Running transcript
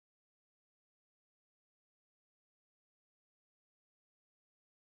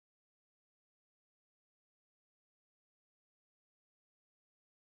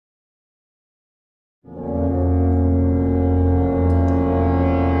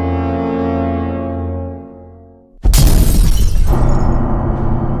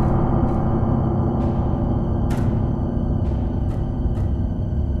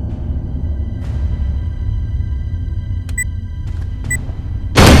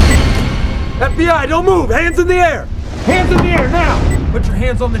FBI, don't move! Hands in the air! Hands in the air, now! Put your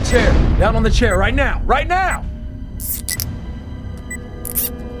hands on the chair. Down on the chair, right now! Right now!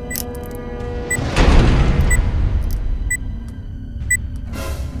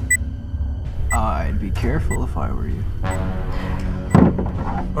 I'd be careful if I were you.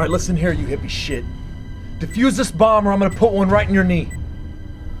 Alright, listen here, you hippie shit. Defuse this bomb or I'm gonna put one right in your knee.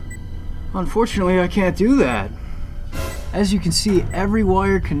 Unfortunately, I can't do that. As you can see, every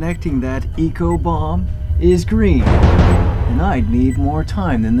wire connecting that eco-bomb is green. And I'd need more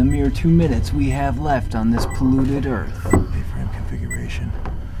time than the mere 2 minutes we have left on this polluted Earth. A-frame configuration.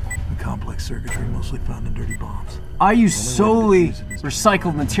 The complex circuitry mostly found in dirty bombs. I use solely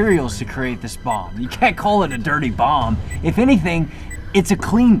recycled materials to create this bomb. You can't call it a dirty bomb. If anything, it's a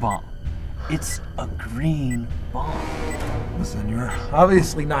clean bomb. It's a green bomb. Listen, you're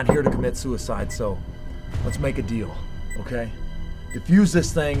obviously not here to commit suicide, so let's make a deal, okay? Defuse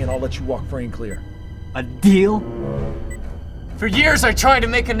this thing and I'll let you walk free and clear. A deal? For years I tried to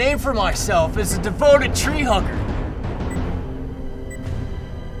make a name for myself as a devoted tree hugger.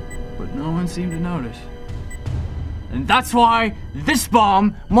 But no one seemed to notice. And that's why this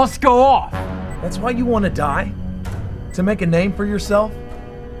bomb must go off. That's why you want to die? To make a name for yourself?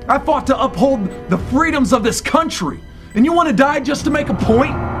 I fought to uphold the freedoms of this country, and you want to die just to make a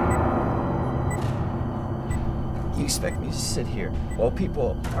point? You expect me to sit here while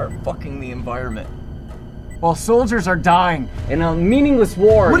people are fucking the environment? While soldiers are dying in a meaningless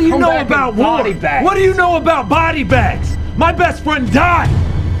war. What do you know about war? What do you know about body bags? My best friend died!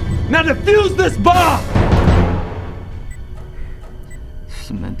 Now defuse this bomb! This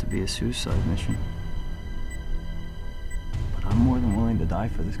is meant to be a suicide mission. But I'm more than willing to die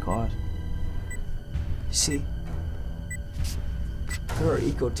for this cause. You see, there are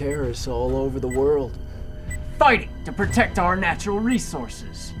eco-terrorists all over the world, fighting to protect our natural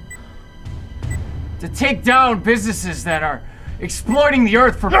resources. To take down businesses that are exploiting the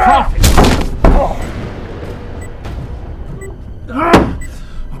earth for profit.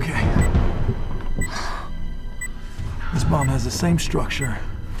 Okay. This bomb has the same structure.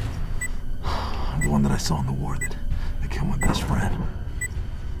 The one that I saw in the war that killed my best friend.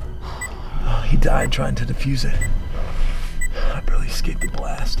 He died trying to defuse it. I barely escaped the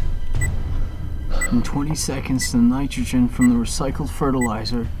blast. In 20 seconds, the nitrogen from the recycled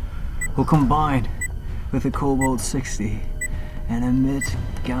fertilizer will combine with the cobalt-60 and emit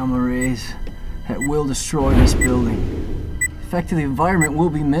gamma rays that will destroy this building. The effect of the environment will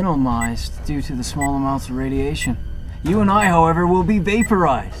be minimized due to the small amounts of radiation. You and I, however, will be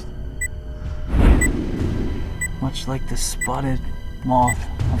vaporized. Much like the spotted moth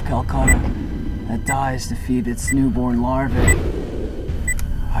of Calcutta that dies to feed its newborn larvae,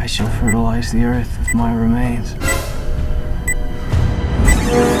 I shall fertilize the earth with my remains.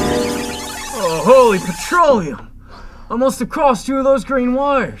 Oh, holy petroleum! I must have crossed 2 of those green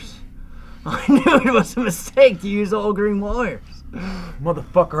wires. I knew it was a mistake to use all green wires.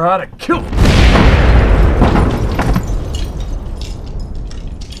 Motherfucker, I'd have killed you.